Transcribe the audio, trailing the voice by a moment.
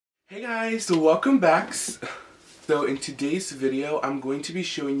Hey guys, so welcome back. So in today's video, I'm going to be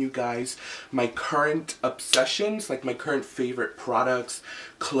showing you guys my current obsessions, like my current favorite products,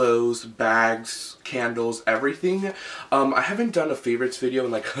 clothes, bags, candles, everything. I haven't done a favorites video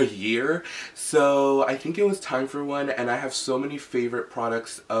in like a year, so I think it was time for one, and I have so many favorite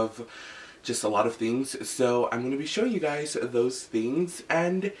products of just a lot of things, so I'm going to be showing you guys those things.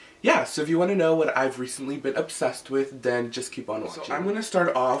 And yeah, so if you want to know what I've recently been obsessed with, then just keep on watching. So I'm going to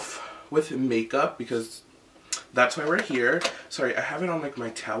start off with makeup because that's why we're here. Sorry, I have it on like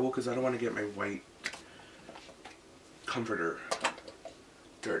my towel because I don't want to get my white comforter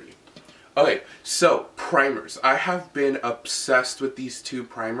dirty. Okay, so primers. I have been obsessed with these two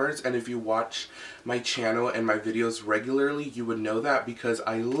primers, and if you watch my channel and my videos regularly, you would know that because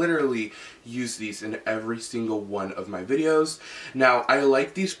I literally use these in every single one of my videos. Now, I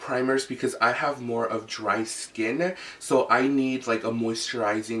like these primers because I have more of dry skin, so I need like a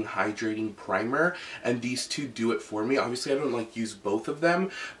moisturizing, hydrating primer, and these two do it for me. Obviously, I don't like use both of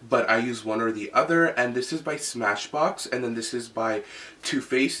them, but I use one or the other, and this is by Smashbox, and then this is by Too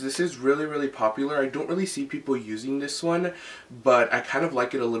Faced. This is really popular. I don't really see people using this one, but I kind of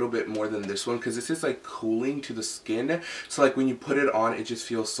like it a little bit more than this one because this is like cooling to the skin. So like when you put it on, it just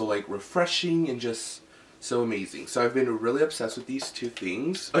feels so like refreshing and just so amazing. So I've been really obsessed with these two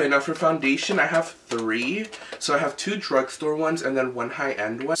things. Okay, now for foundation, I have three. So I have two drugstore ones and then one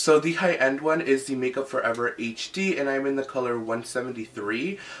high-end one. So the high-end one is the Makeup Forever HD, and I'm in the color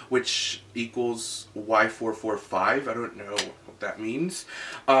 173, which equals Y445. I don't know what that means.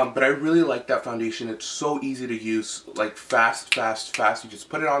 But I really like that foundation. It's so easy to use, like fast. You just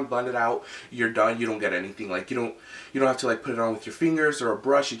put it on, blend it out, you're done. You don't get anything. Like you don't have to like put it on with your fingers or a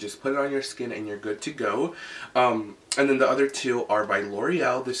brush. You just put it on your skin and you're good to go. And then the other two are by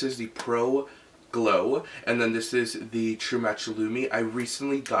L'Oreal. This is the Pro Glow, and then this is the True Match Lumi. I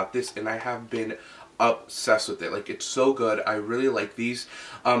recently got this and I have been obsessed with it. Like, it's so good. I really like these.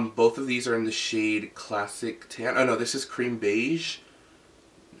 Both of these are in the shade Classic Tan. Oh no, this is Cream Beige.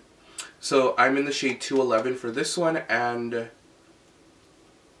 So I'm in the shade 211 for this one, and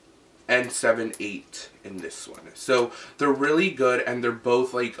 78 in this one. So they're really good, and they're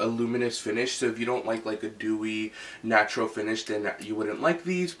both like a luminous finish. So if you don't like a dewy natural finish, then you wouldn't like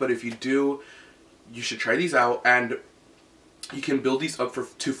these. But if you do, you should try these out, and you can build these up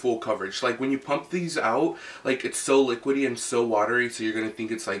to full coverage. Like when you pump these out, like it's so liquidy and so watery, so you're gonna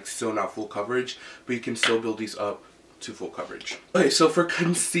think it's like so not full coverage, but you can still build these up to full coverage. Okay, so for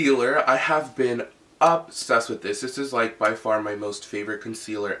concealer, I have been obsessed with this. This is like by far my most favorite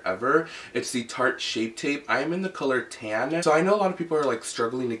concealer ever. It's the Tarte Shape Tape. I am in the color Tan. So I know a lot of people are like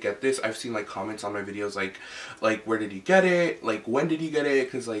struggling to get this. I've seen like comments on my videos like where did you get it? Like when did you get it?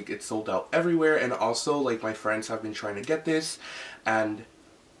 Because like it's sold out everywhere. And also like my friends have been trying to get this and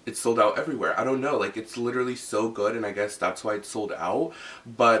it's sold out everywhere. I don't know, like it's literally so good, and I guess that's why it's sold out.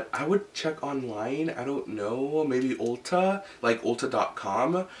 But I would check online. I don't know, maybe Ulta, like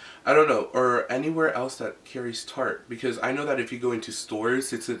Ulta.com. I don't know, or anywhere else that carries Tarte, because I know that if you go into stores,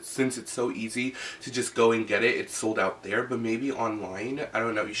 since it's so easy to just go and get it, it's sold out there. But maybe online, I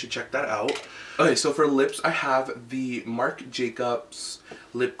don't know, you should check that out. Okay, so for lips, I have the Marc Jacobs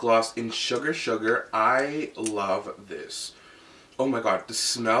lip gloss in Sugar Sugar. I love this. Oh my god, the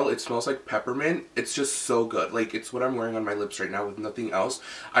smell, it smells like peppermint. It's just so good. Like, it's what I'm wearing on my lips right now with nothing else.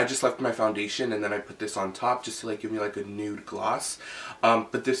 I just left my foundation and then I put this on top just to like give me like a nude gloss.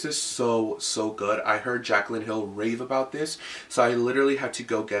 But this is so good. I heard Jaclyn Hill rave about this, so I literally had to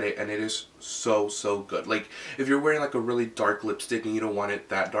go get it, and it is so good. Like, if you're wearing like a really dark lipstick and you don't want it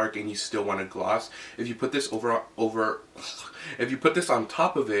that dark and you still want a gloss, if you put this if you put this on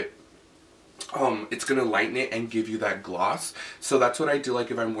top of it, it's gonna lighten it and give you that gloss. So that's what I do,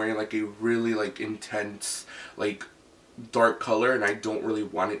 like if I'm wearing like a really like intense like dark color and I don't really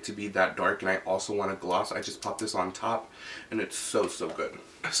want it to be that dark and I also want a gloss, I just pop this on top and it's so good.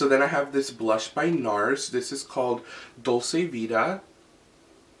 So then I have this blush by NARS. This is called Dulce Vida.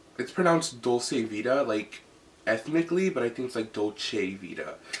 It's pronounced Dulce Vida like ethnically, but I think it's like Dolce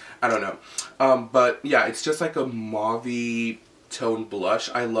Vita. I don't know. But yeah, it's just like a mauve-y tone blush.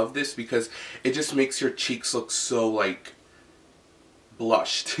 I love this because it just makes your cheeks look so like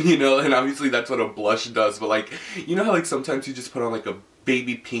blushed, you know, and obviously that's what a blush does, but like, you know how like sometimes you just put on like a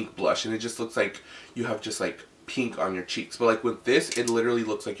baby pink blush and it just looks like you have just like pink on your cheeks, but like with this it literally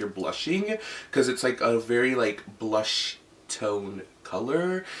looks like you're blushing because it's like a very like blush tone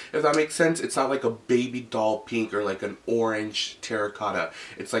color, if that makes sense. It's not like a baby doll pink or like an orange terracotta.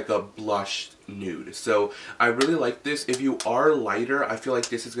 It's like a blush nude. So I really like this. If you are lighter, I feel like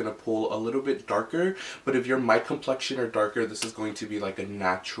this is going to pull a little bit darker, but if you're my complexion or darker, this is going to be like a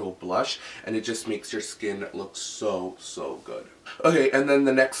natural blush, and it just makes your skin look so good. Okay, and then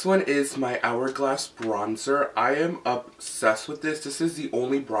the next one is my Hourglass bronzer. I am obsessed with this. This is the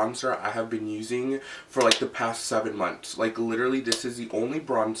only bronzer I have been using for like the past 7 months. Like literally, this is the only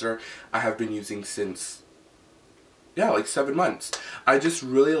bronzer I have been using since, yeah, like 7 months. I just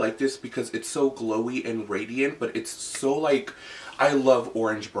really like this because it's so glowy and radiant, but it's so like, I love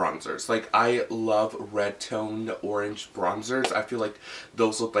orange bronzers. Like I love red toned orange bronzers. I feel like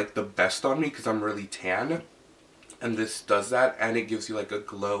those look like the best on me because I'm really tan. And this does that, and it gives you like a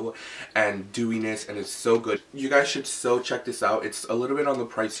glow and dewiness, and it's so good. You guys should so check this out. It's a little bit on the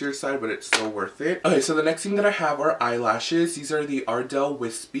pricier side, but it's so worth it. Okay, so the next thing that I have are eyelashes. These are the Ardell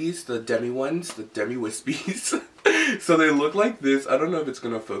Wispies, the demi ones, the demi wispies. So they look like this. I don't know if it's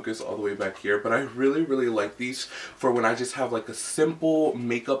gonna focus all the way back here, but I really like these for when I just have like a simple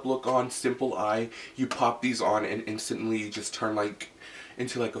makeup look on, simple eye. You pop these on and instantly you just turn like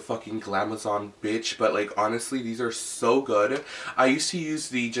into like a fucking glamazon bitch. But like honestly, these are so good. I used to use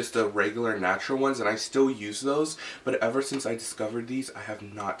the regular natural ones, and I still use those, but ever since I discovered these, I have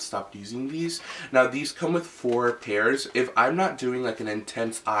not stopped using these. Now these come with 4 pairs. If I'm not doing like an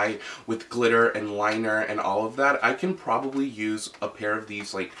intense eye with glitter and liner and all of that, I can probably use a pair of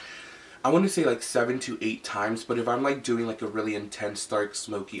these like, I want to say like 7 to 8 times, but if I'm like doing like a really intense dark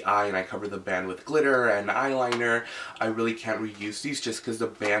smoky eye and I cover the band with glitter and eyeliner, I really can't reuse these just because the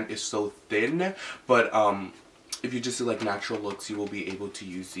band is so thin. But if you just do like natural looks, you will be able to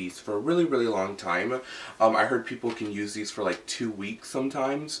use these for a really long time. I heard people can use these for like 2 weeks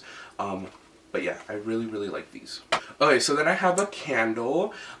sometimes. But yeah, I really like these. Okay, so then I have a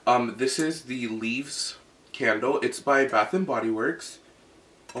candle. This is the Leaves candle. It's by Bath and Body Works.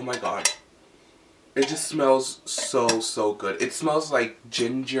 Oh my god. It just smells so good. It smells like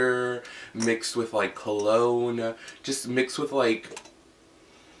ginger mixed with like cologne, just mixed with like,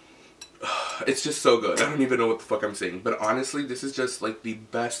 it's just so good. I don't even know what the fuck I'm saying. But honestly, this is just like the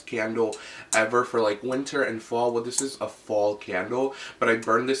best candle ever for like winter and fall. Well, this is a fall candle, but I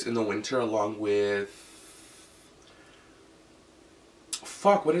burned this in the winter along with,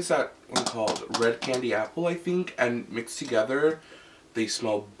 fuck, what is that one called? Red Candy Apple, I think, and mixed together. They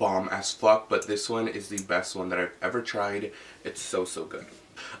smell bomb as fuck, but this one is the best one that I've ever tried. It's so good.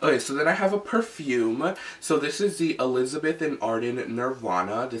 Okay, so then I have a perfume. So this is the Elizabeth and Arden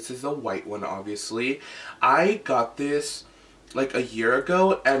Nirvana. This is a white one, obviously. I got this like a year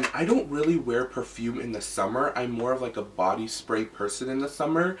ago, and I don't really wear perfume in the summer. I'm more of like a body spray person in the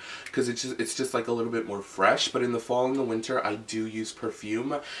summer because it's just like a little bit more fresh. But in the fall and the winter, I do use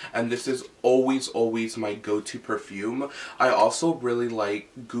perfume, and this is always my go-to perfume. I also really like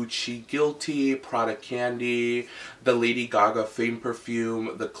Gucci Guilty, Prada Candy, the Lady Gaga Fame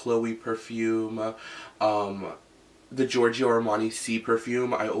perfume, the Chloe perfume, the Giorgio Armani C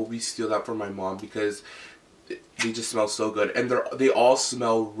perfume. I always steal that from my mom because they just smell so good, and they all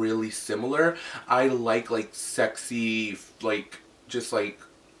smell really similar. I like sexy, just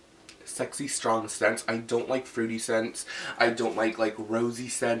sexy strong scents. I don't like fruity scents. I don't like rosy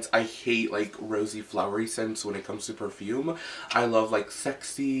scents. I hate like rosy flowery scents when it comes to perfume. I love like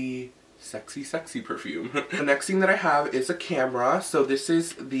sexy perfume. The next thing that I have is a camera. So this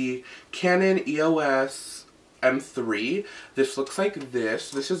is the Canon EOS M3. This looks like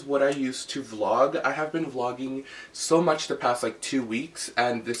this. This is what I use to vlog. I have been vlogging so much the past like 2 weeks,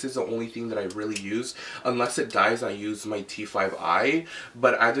 and this is the only thing that I really use. Unless it dies, I use my T5i.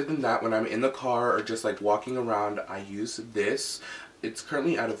 But other than that, when I'm in the car or just like walking around, I use this. It's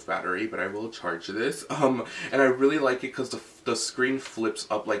currently out of battery, but I will charge this. And I really like it because the screen flips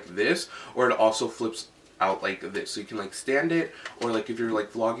up like this, or it also flips out like this, so you can like stand it, or like if you're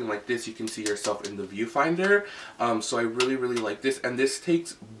like vlogging like this, you can see yourself in the viewfinder. So I really like this, and this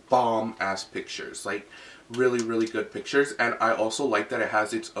takes bomb ass pictures, like really good pictures. And I also like that it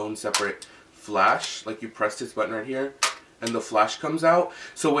has its own separate flash. Like you press this button right here and the flash comes out.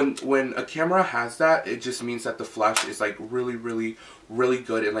 So when a camera has that, it just means that the flash is like really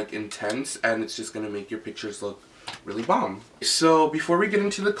good and like intense, and it's just gonna make your pictures look really bomb. So before we get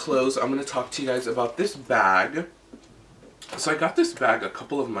into the clothes, I'm going to talk to you guys about this bag. So I got this bag a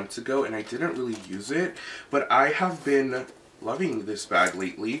couple of months ago, and I didn't really use it, but I have been loving this bag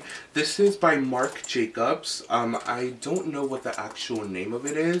lately. This is by Marc Jacobs. I don't know what the actual name of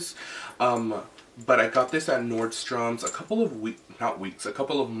it is, but I got this at Nordstrom's a couple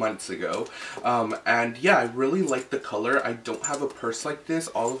of months ago. And yeah, I really like the color. I don't have a purse like this.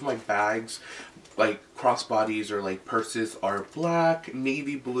 All of my bags, like crossbodies or like purses are black,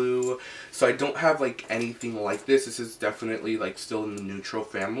 navy blue. So I don't have like anything like this. This is definitely like still in the neutral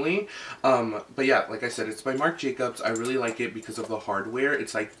family. But yeah, like I said, it's by Marc Jacobs. I really like it because of the hardware.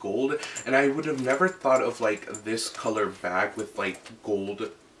 It's like gold, and I would have never thought of like this color bag with like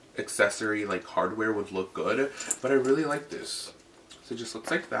gold accessory like hardware would look good, but I really like this. So it just looks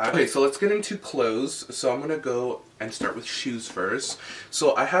like that. Okay, so let's get into clothes. So I'm gonna go and start with shoes first.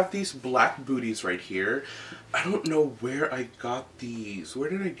 So I have these black booties right here. I don't know where I got these. Where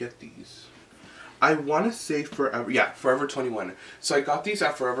did I get these? I want to say Forever, yeah, Forever 21. So I got these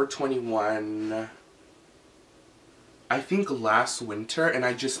at Forever 21, I think last winter, and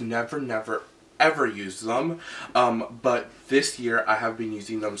I just never ever used them. But this year I have been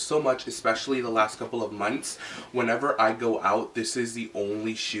using them so much, especially the last couple of months. Whenever I go out, this is the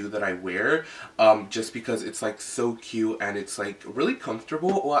only shoe that I wear, just because it's like so cute and it's like really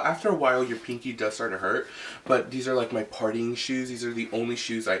comfortable. Well, after a while your pinky does start to hurt, but these are like my partying shoes. These are the only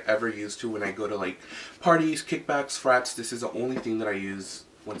shoes I ever use to when I go to like parties, kickbacks, frats. This is the only thing that I use.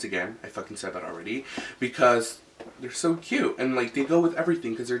 Once again, I fucking said that already, because they're so cute, and like they go with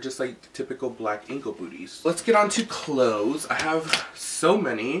everything because they're just like typical black ankle booties. Let's get on to clothes. I have so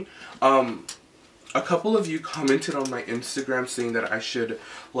many. A couple of you commented on my Instagram saying that I should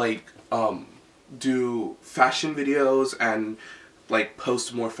like do fashion videos and like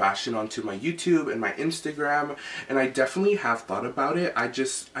post more fashion onto my YouTube and my Instagram, and I definitely have thought about it. I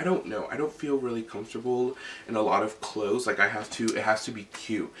don't know. I don't feel really comfortable in a lot of clothes. Like it has to be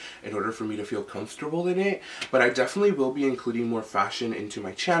cute in order for me to feel comfortable in it. But I definitely will be including more fashion into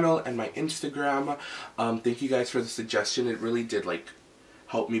my channel and my Instagram. Thank you guys for the suggestion. It really did like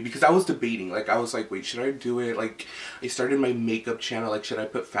help me, because I was debating. Like I was like, wait, should I do it? Like I started my makeup channel, like should I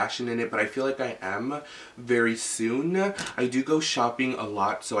put fashion in it? But I feel like I am very soon. I do go shopping a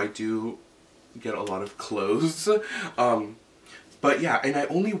lot, so I do get a lot of clothes. But yeah, and I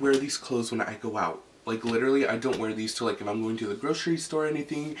only wear these clothes when I go out. Like literally I don't wear these to like if I'm going to the grocery store or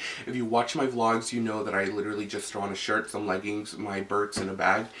anything. If you watch my vlogs, you know that I literally just throw on a shirt, some leggings, my Birks, and a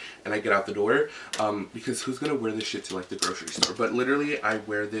bag, and I get out the door. Because who's gonna wear this shit to like the grocery store? But literally I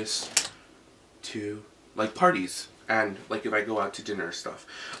wear this to like parties and like if I go out to dinner or stuff.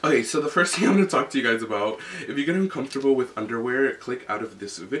 Okay, so the first thing I'm going to talk to you guys about, if you get uncomfortable with underwear, click out of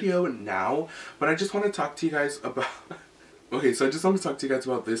this video now. But I just want to talk to you guys about okay, so I just want to talk to you guys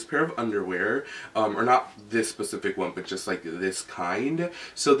about this pair of underwear, or not this specific one, but just like this kind.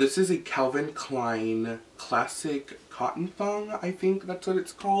 So this is a Calvin Klein classic cotton thong, I think that's what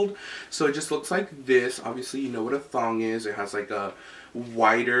it's called. So it just looks like this. Obviously you know what a thong is. It has like a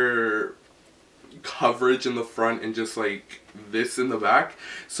wider coverage in the front and just like this in the back.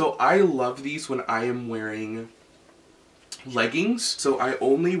 So I love these when I am wearing leggings. So I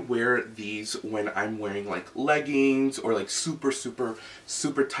only wear these when I'm wearing like leggings or like super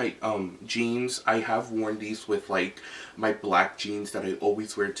tight jeans. I have worn these with like my black jeans that I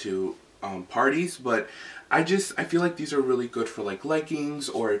always wear to parties, but I feel like these are really good for like leggings,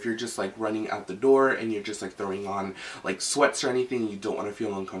 or if you're just like running out the door and you're just like throwing on like sweats or anything and you don't want to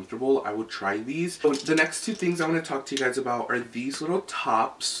feel uncomfortable, I would try these. So the next two things I want to talk to you guys about are these little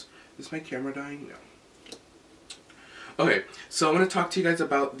tops. Is my camera dying? No. Okay, so I'm going to talk to you guys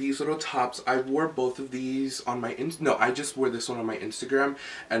about these little tops. I wore both of these on my I just wore this one on my Instagram,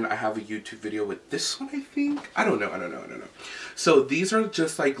 and I have a YouTube video with this one, I think. I don't know. So these are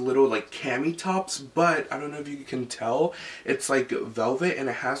just like little like cami tops, but I don't know if you can tell. It's like velvet, and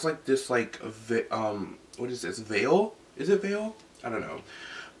it has like this like what is this, veil? Is it veil? I don't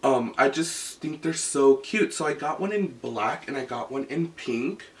know. I just think they're so cute. So I got one in black and I got one in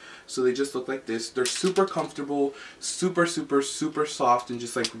pink. So they just look like this. They're super comfortable, super soft, and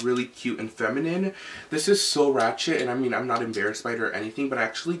just like really cute and feminine. This is so ratchet, and I mean, I'm not embarrassed by it or anything, but I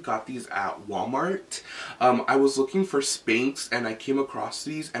actually got these at Walmart. I was looking for Spanx and I came across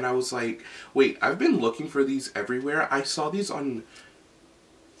these and I was like, wait, I've been looking for these everywhere. I saw these on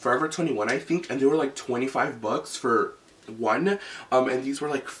Forever 21, I think, and they were like 25 bucks for one, and these were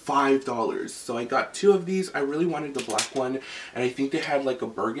like $5. So I got two of these. I really wanted the black one, and I think they had like a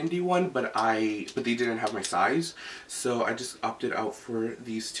burgundy one, but they didn't have my size, so I just opted out for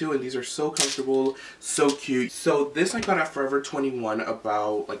these two, and these are so comfortable, so cute. So this I got at Forever 21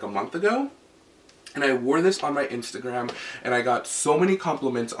 about like a month ago, and I wore this on my Instagram, and I got so many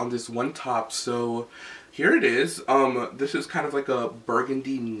compliments on this one top. So here it is. This is kind of like a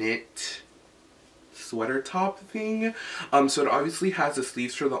burgundy knit sweater top thing. So it obviously has the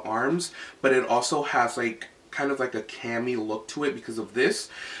sleeves for the arms, but it also has like kind of like a cami look to it because of this.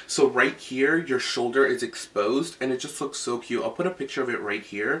 So right here, your shoulder is exposed and it just looks so cute. I'll put a picture of it right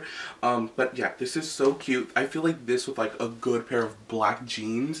here. But yeah, this is so cute. I feel like this with like a good pair of black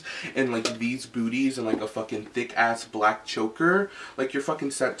jeans and like these booties and like a fucking thick ass black choker, like you're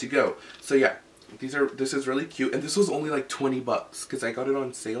fucking set to go. So yeah, this is really cute, and this was only like 20 bucks because I got it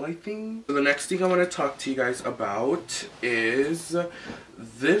on sale, I think. So the next thing I want to talk to you guys about is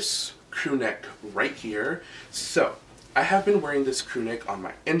this crew neck right here. So I have been wearing this crew neck on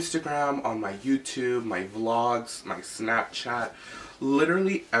my Instagram, on my YouTube, my vlogs, my Snapchat,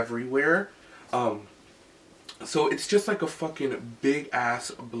 literally everywhere. So it's just like a fucking big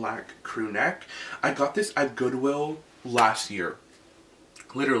ass black crew neck. I got this at Goodwill last year.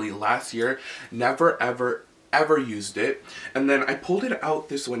 Literally last year. Never ever used it, and then I pulled it out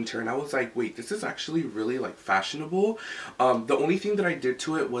this winter and I was like, wait, this is actually really like fashionable. The only thing that I did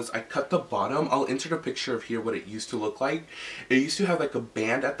to it was I cut the bottom. I'll insert a picture of here what it used to look like. It used to have like a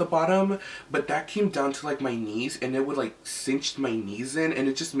band at the bottom, but that came down to like my knees and it would like cinch my knees in and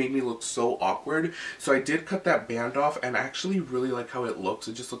it just made me look so awkward. So I did cut that band off and I actually really like how it looks.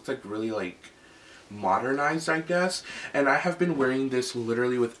 It just looks like really like modernized, I guess. And I have been wearing this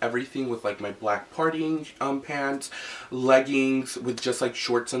literally with everything, with like my black partying pants, leggings with just like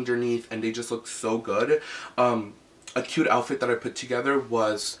shorts underneath, and they just look so good. A cute outfit that I put together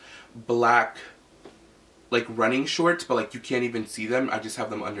was black like running shorts, but like you can't even see them. I just have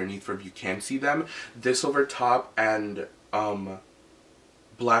them underneath for if you can see them. This over top and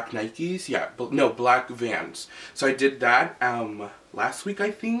black Nikes. Yeah, no, black Vans. So I did that last week, I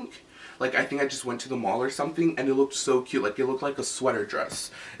think. Like, I think I just went to the mall or something, and it looked so cute. Like, it looked like a sweater dress.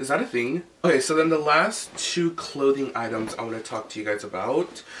 Is that a thing? Okay, so then the last two clothing items I want to talk to you guys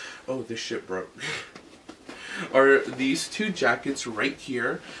about. Oh, this shit broke. Are these two jackets right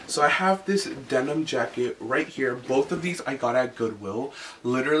here. So I have this denim jacket right here. Both of these I got at Goodwill.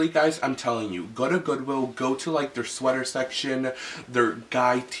 Literally, guys, I'm telling you, go to Goodwill, go to like their sweater section, their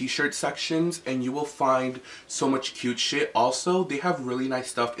guy t-shirt sections, and you will find so much cute shit. Also, they have really nice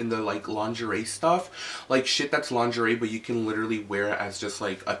stuff in the like lingerie stuff, like shit that's lingerie but you can literally wear it as just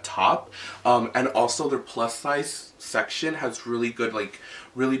like a top. And also their plus size section has really good like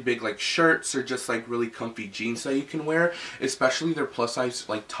really big like shirts or just like really comfy jeans that you can wear, especially their plus size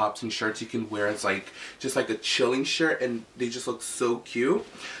like tops and shirts you can wear as like just like a chilling shirt, and they just look so cute.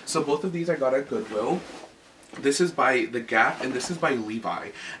 So both of these I got at Goodwill. This is by The Gap and this is by Levi,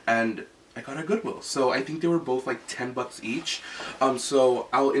 and I got at Goodwill. So I think they were both like 10 bucks each. So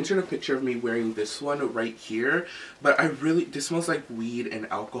I'll insert a picture of me wearing this one right here, but this smells like weed and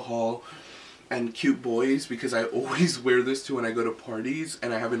alcohol and cute boys because I always wear this too when I go to parties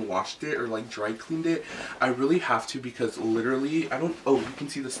and I haven't washed it or like dry cleaned it. I really have to because literally oh, you can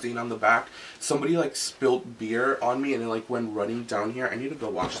see the stain on the back. Somebody like spilled beer on me and it like went running down here. I need to go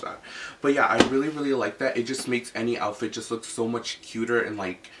wash that. But yeah, I really like that. It just makes any outfit just look so much cuter and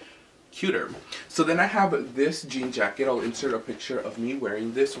like cuter. So then I have this jean jacket. I'll insert a picture of me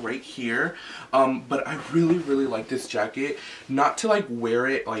wearing this right here. But I really like this jacket. Not to like wear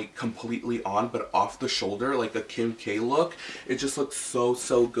it like completely on, but off the shoulder like a Kim K look. It just looks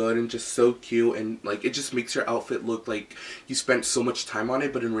so good and just so cute, and like it just makes your outfit look like you spent so much time on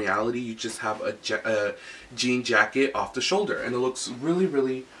it, but in reality you just have a jean jacket off the shoulder, and it looks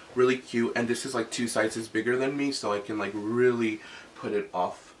really cute. And this is like 2 sizes bigger than me, so I can like really put it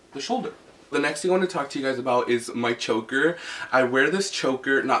off the shoulder. The next thing I want to talk to you guys about is my choker. I wear this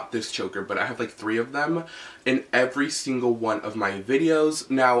choker, not this choker, but I have like 3 of them in every single one of my videos.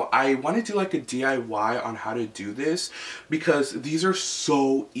 Now, I want to do like a DIY on how to do this because these are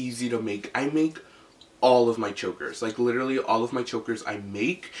so easy to make. I make all of my chokers, like literally all of my chokers I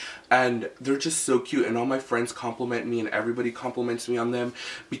make, and they're just so cute, and all my friends compliment me and everybody compliments me on them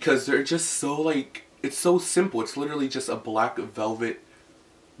because they're just so like, it's so simple. It's literally just a black velvet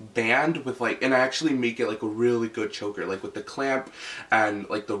band with like, and I actually make it like a really good choker, like with the clamp and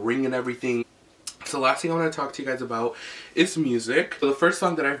like the ring and everything. So the last thing I want to talk to you guys about is music. So the first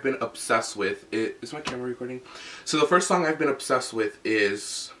song that I've been obsessed with is my camera recording? So the first song I've been obsessed with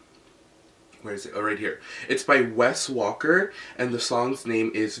is, where is it? Oh, right here. It's by Wes Walker, and the song's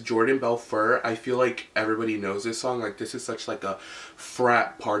name is Jordan Belfer. I feel like everybody knows this song. Like, this is such like a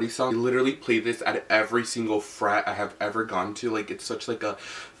frat party song. I literally play this at every single frat I have ever gone to. Like, it's such like a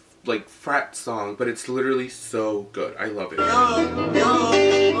like frat song, but it's literally so good. I love it.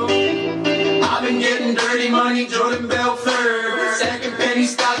 I've been getting dirty money, Jordan Belfer. Second penny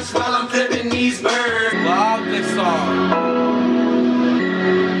stocks while I'm flipping these birds. Love this song.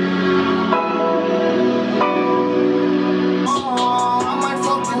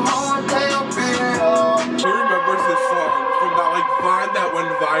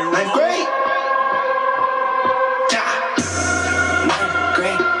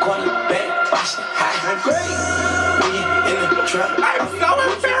 I'm so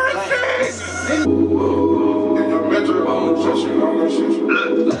embarrassing!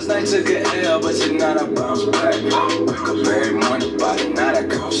 Last night took an L, but tonight I bounce back. Wake up every morning, body night I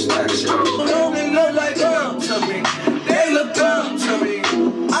count stacks. Don't they look like dumb to me? They look dumb to me.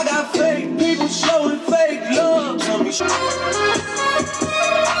 I got fake people showing fake love to me.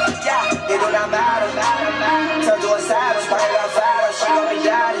 Yeah, they go down battle. Turn to a savage, fight outside, she gon' be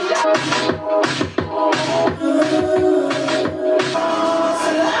daddy.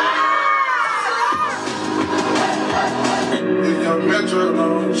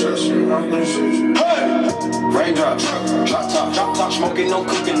 Raindrop, drop top, smoking, no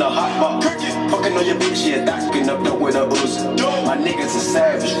cooking, the hot bar. Fucking on your bitch, yeah, docking up dope with a Uzi. My niggas are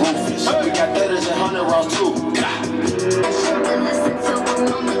savage, ruthless. We got 30s and 100 rounds too.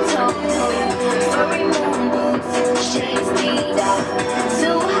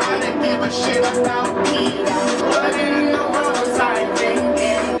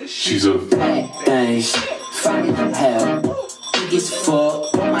 She's a bang, fucking hell. He gets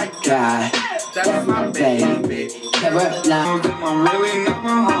fucked, oh my god. That's my baby. Never lie. I'm really never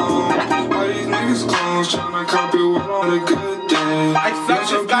home. All these niggas clones tryna copy with all the good days. I suck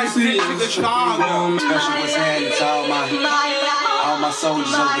this guy's dick to the song. Special was handed to all my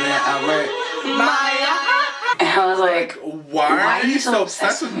soldiers over there in Iraq. And I was like, why are you so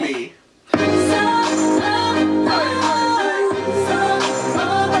obsessed with me?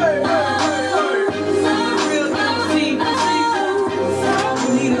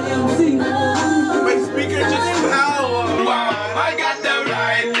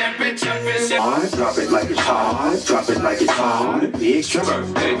 Drop it like it's hard, drop it like it's hard. It's your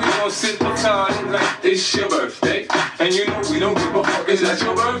birthday. We gon' sit the time like it's your birthday. And you know we don't give a fuck, it's not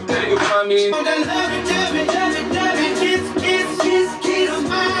your birthday. You find me.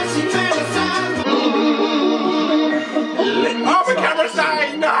 Oh, the camera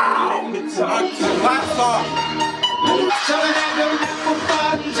side, no! Last song.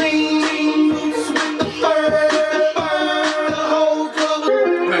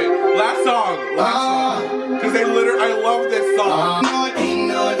 Last song. Because they literally, I love this song.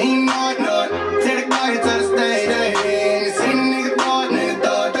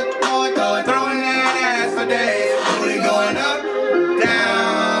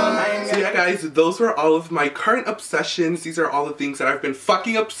 So yeah guys, those were all of my current obsessions. These are all the things that I've been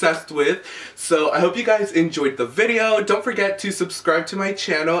fucking obsessed with. So I hope you guys enjoyed the video. Don't forget to subscribe to my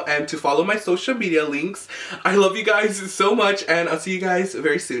channel and to follow my social media links. I love you guys so much and I'll see you guys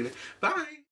very soon. Bye!